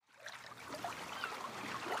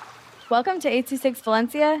Welcome to 826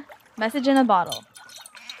 Valencia, message in a bottle.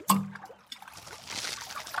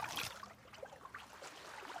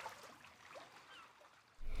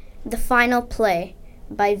 The Final Play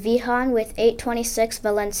by Vihan with 826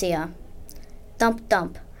 Valencia. Thump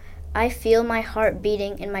thump. I feel my heart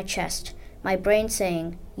beating in my chest, my brain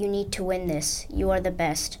saying, you need to win this, you are the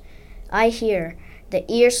best. I hear the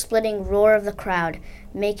ear-splitting roar of the crowd,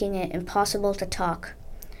 making it impossible to talk.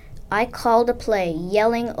 I call the play,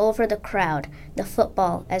 yelling over the crowd, the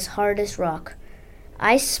football as hard as rock.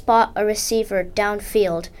 I spot a receiver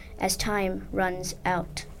downfield as time runs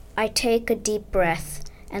out. I take a deep breath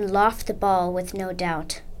and loft the ball with no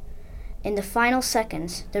doubt. In the final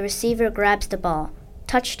seconds, the receiver grabs the ball.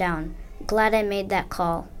 Touchdown. Glad I made that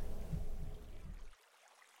call.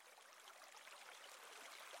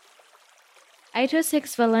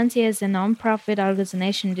 I26 Valencia is a non-profit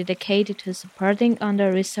organization dedicated to supporting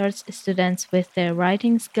under-researched students with their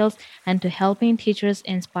writing skills and to helping teachers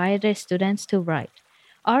inspire their students to write.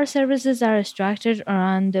 Our services are structured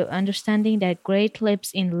around the understanding that great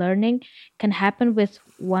leaps in learning can happen with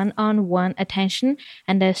one-on-one attention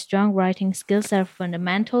and that strong writing skills are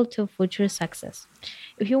fundamental to future success.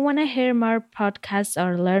 If you want to hear more podcasts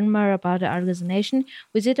or learn more about the organization,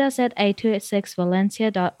 visit us at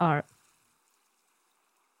a26valencia.org.